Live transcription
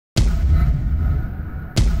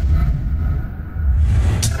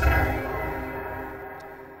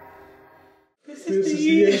This is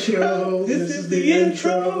the intro. This is the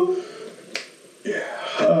intro.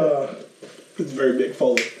 Yeah. It's a very big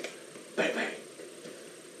Foley. Bang, bang.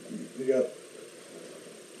 You got...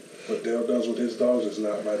 What Dale does with his dogs is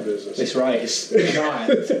not my business. That's right. It's not.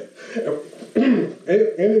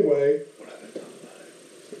 Anyway,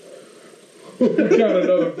 we got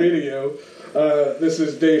another video. This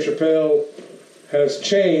is Dave Chappelle has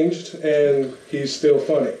changed, and he's still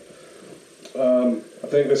funny. I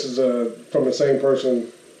think this is from the same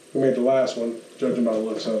person who made the last one, judging by the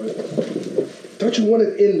looks of it. Don't you want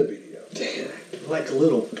it in the video? Damn, like a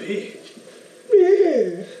little pig.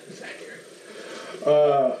 Yeah. It's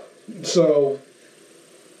accurate. So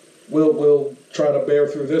we'll try to bear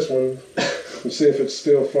through this one and see if it's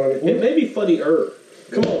still funny. It may be funnier.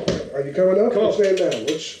 Come on. Are you coming up? Come on. Stand down.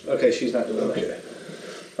 Which? Okay, she's not doing Okay. that.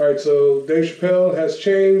 All right. So Dave Chappelle has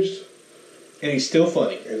changed, And he's still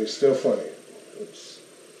funny. and he's still funny.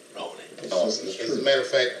 Roll it. Awesome. As a matter of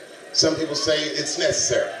fact, some people say it's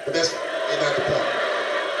necessary, but that's not the point.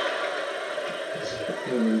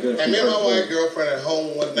 I met my white girlfriend at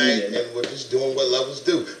home one night, and we're just doing what lovers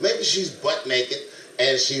do. Maybe she's butt naked,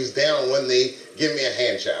 and she's down on one knee, give me a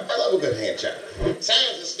hand job. I love a good hand job.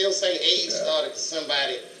 Scientists still say AIDS started because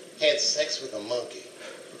somebody had sex with a monkey.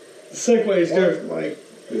 The segue is good, like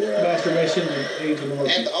masturbation and AIDS and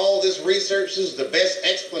monkey. After all this research, this is the best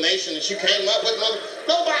explanation that you came up with.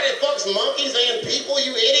 Nobody fucks monkeys and people,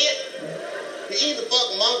 you idiot. You either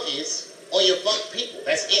fuck monkeys or you fuck people.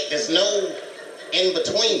 That's it. There's no in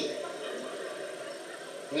between.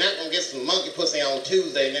 You're not gonna get some monkey pussy on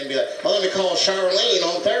Tuesday and then be like, well, let me call Charlene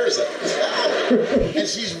on Thursday. No. And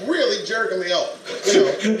she's really jerking me off. You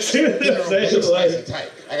know, her nice and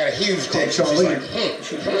tight. I got a huge dick. Charlene.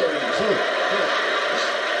 She's like,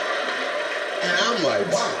 And I'm like,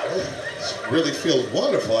 wow, this really feels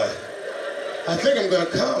wonderful. I think I'm gonna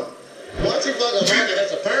come. Once you fuck a monkey,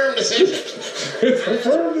 that's a firm decision. It's a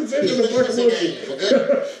firm decision to fuck a monkey. For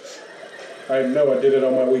good. I know. I did it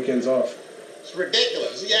on my weekends off. It's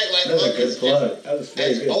ridiculous. You act like That was a monkeys good plug. That was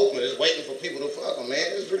very good. open is waiting for people to fuck them,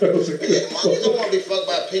 man. It's ridiculous. Monkeys don't want to be fucked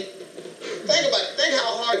by people. Think about it. Think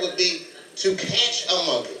how hard it would be to catch a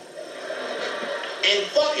monkey and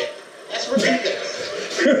fuck it. That's ridiculous.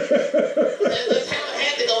 That's how it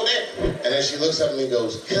had to go there. And then she looks up at me and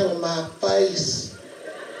goes, "Get on my face,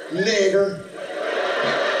 nigger."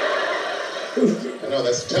 I know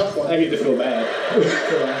that's a tough one. I get to feel bad.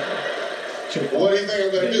 What do you think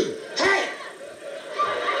I'm gonna do? Hey!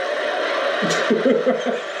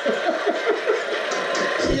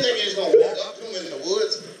 So you think you're just gonna walk up to him in the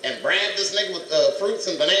woods and brand this nigga with fruits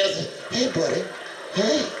and bananas? Hey, buddy.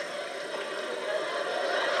 Hey.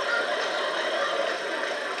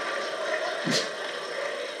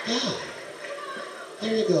 Yeah.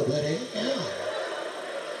 There you go, buddy. Yeah.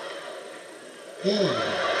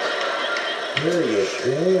 Yeah. There you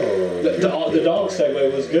go. The dog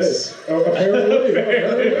segue was good. Apparently.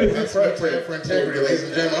 That's right, prayer for integrity, ladies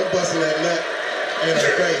and gentlemen. I'm busting that nut in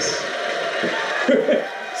her face.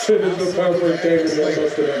 So there's no time for integrity. I'm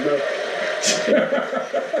busting that nut.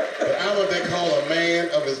 But I'm what they call a man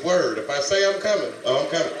of his word. If I say I'm coming, I'm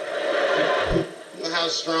coming. You know how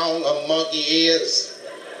strong a monkey is?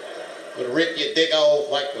 Would rip your dick off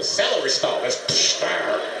like the celery stalk.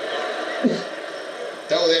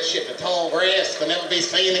 Throw that shit in the tall grass, can never be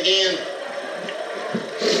seen again.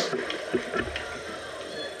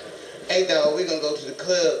 Hey, dog, we're gonna go to the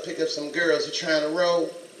club, pick up some girls. You trying to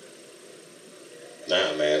roll?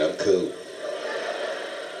 Nah, man, I'm cool.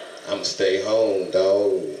 I'ma stay home,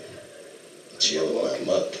 dog. Chill with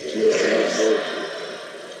my monkey.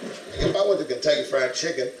 If I went to Kentucky Fried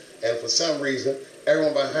Chicken, and for some reason,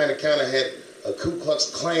 everyone behind the counter had a Ku Klux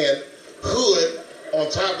Klan hood on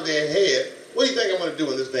top of their head, what do you think I'm going to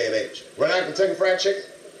do in this day and age? Run out of Kentucky Fried Chicken?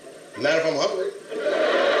 Not if I'm hungry.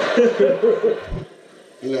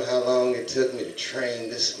 You know how long it took me to train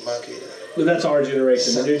this monkey? Well, that's our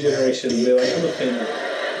generation. The new generation will be like, I'm offended.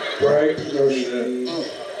 Right?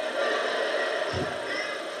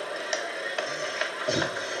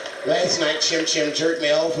 Last night, Chim Chim jerked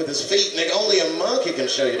me off with his feet, nigga. Only a monkey can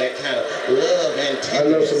show you that kind of love and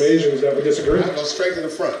tenderness. I know some Asians that would disagree. I'll go straight to the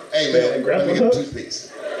front. Hey, man, let me get a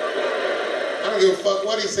toothpiece. I don't give a fuck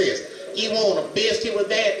what he says. You want a biscuit with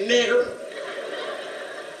that, nigger?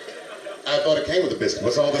 I thought it came with a biscuit.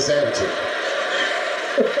 What's all this attitude?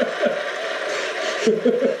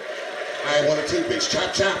 I want a toothpiece.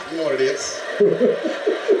 Chop, chop. You know what it is.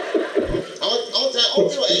 Only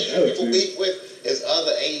people Asian people beef with is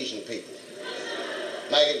other Asian people.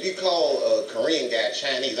 Like if you call a Korean guy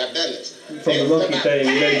Chinese, I've done this. From the monkey thing,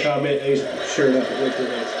 you made a comment, Asian, sure enough, it looked at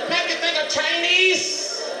us. Make me think of Chinese.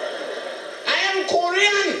 I am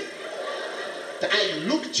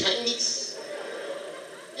look Chinese?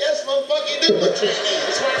 Yes, motherfucker, you do look Chinese.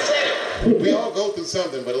 That's why I said it. We all go through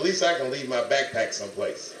something, but at least I can leave my backpack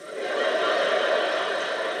someplace.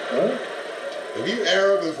 Huh? If you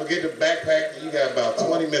Arab and forget the backpack, you got about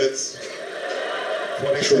 20 minutes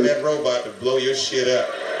before they send that robot to blow your shit up.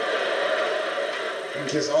 You can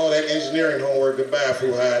kiss all that engineering homework goodbye,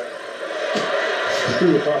 Fuhad.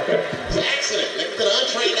 It's an accident. Nigga, to the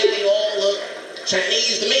untrained eye, you all look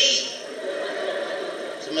Chinese to me.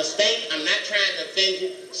 It's a mistake. I'm not trying to offend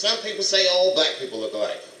you. Some people say all black people look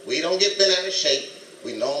alike. We don't get bent out of shape.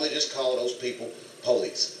 We normally just call those people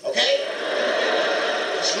police. Okay?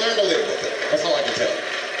 Just learn to live with it. That's all I can tell you.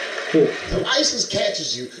 If ISIS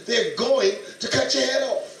catches you, they're going to cut your head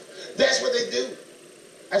off. That's what they do.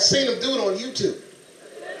 I've seen them do it on YouTube.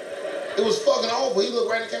 It was fucking awful. He looked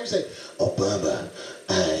right in the camera and said, Obama,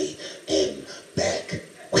 I am back.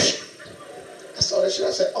 I saw that shit.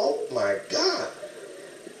 I said, oh my God.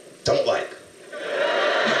 Don't like.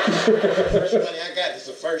 First money I got, this is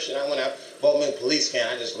the first shit I went out, bought me a police can.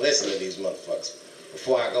 I just listen to these motherfuckers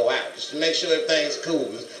before I go out, just to make sure everything's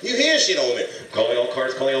cool. You hear shit on me. Calling all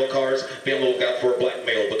cars, be on the lookout for a black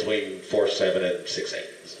male between 4'7" and 6'8".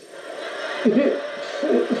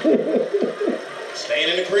 Staying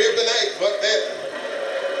in the crib tonight, fuck that.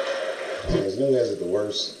 As new as it the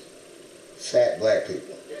worst, fat black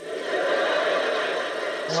people.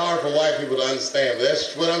 It's hard for white people to understand, but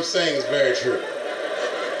that's what I'm saying is very true.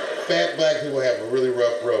 Fat black people have a really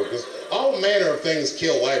rough road, because all manner of things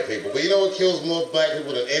kill white people, but you know what kills more black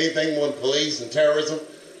people than anything more than police and terrorism?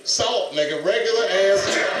 Salt, nigga, regular ass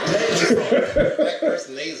black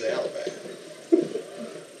person needs an alibi.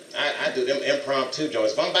 I do them impromptu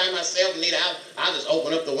joints. If I'm by myself and I'll just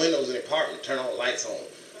open up the windows in the apartment, turn all the lights on,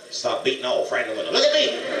 stop beating off right in the window. Look at me!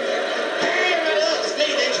 Hey, everybody, look, it's me,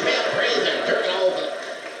 Dave Chappelle, crazy, I'm jerking off.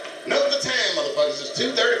 Note the time, motherfuckers, it's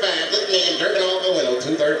 2:35. Look at me, I'm jerking off the window,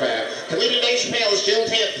 2:35. Comedian Dave Chappelle, it's June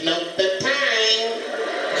 10th. Note the time.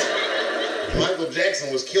 Michael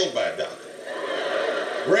Jackson was killed by a doctor.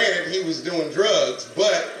 Granted, he was doing drugs,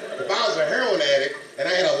 but if I was a heroin addict and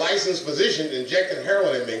I had a licensed physician injecting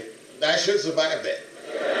heroin in me, I should survive that.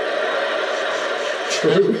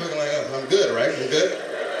 True. I'm looking like, I'm good, right? I'm good?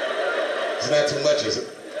 It's not too much, is it?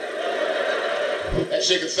 That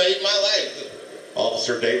shit could save my life.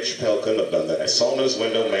 Officer Dave Chappelle couldn't have done that. I saw him in his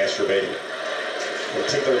window masturbating. From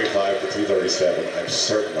 2:35 to 2:37, I'm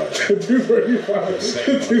certain of it. 2:35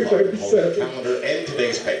 to 2:37. Calendar and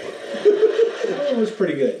today's paper. It was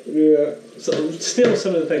pretty good. Yeah. So still,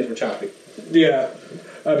 some of the things were choppy. Yeah.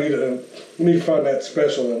 I need to find that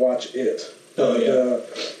special and watch it. Oh yeah.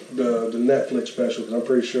 The Netflix special, because I'm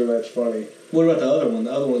pretty sure that's funny. What about the other one?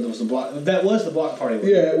 The other one that was the block. That was the block party one.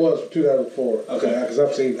 Yeah, it was 2004. Okay. Because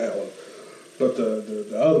I've seen that one, but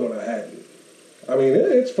the other one I hadn't. I mean,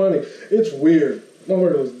 it's funny. It's weird. One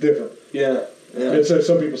word was different. Yeah. It's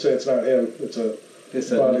some people say it's not him. It's a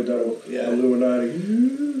body double. Yeah.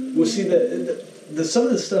 Illuminati. Well, see, the some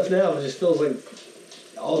of the stuff now just feels like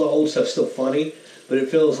all the old stuff's still funny, but it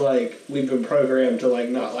feels like we've been programmed to like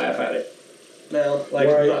not laugh at it now. Like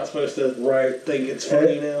right. we're not supposed to think it's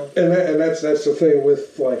funny now. And that's the thing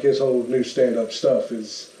with like his whole new stand-up stuff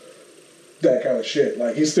is that kind of shit.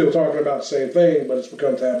 Like he's still talking about the same thing, but it's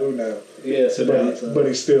become taboo now. Yeah, so but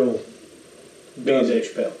he's still being Dave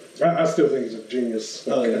Chappelle. I still think he's a genius,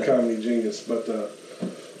 a comedy genius. But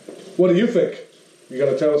what do you think? You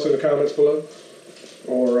gonna tell us in the comments below,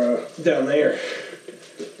 or down there?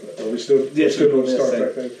 Are we still doing the Star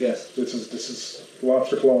Trek thing? Yes. This is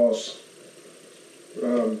Lobster Claws.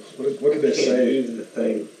 What did they say? Can't do the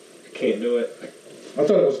thing. I can't do it. I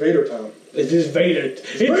thought it was Vader time. It's just Vader. It's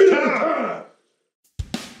Vader time.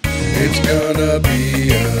 It's gonna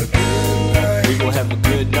be a good night. We gonna have a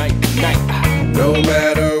good night tonight. No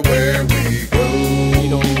matter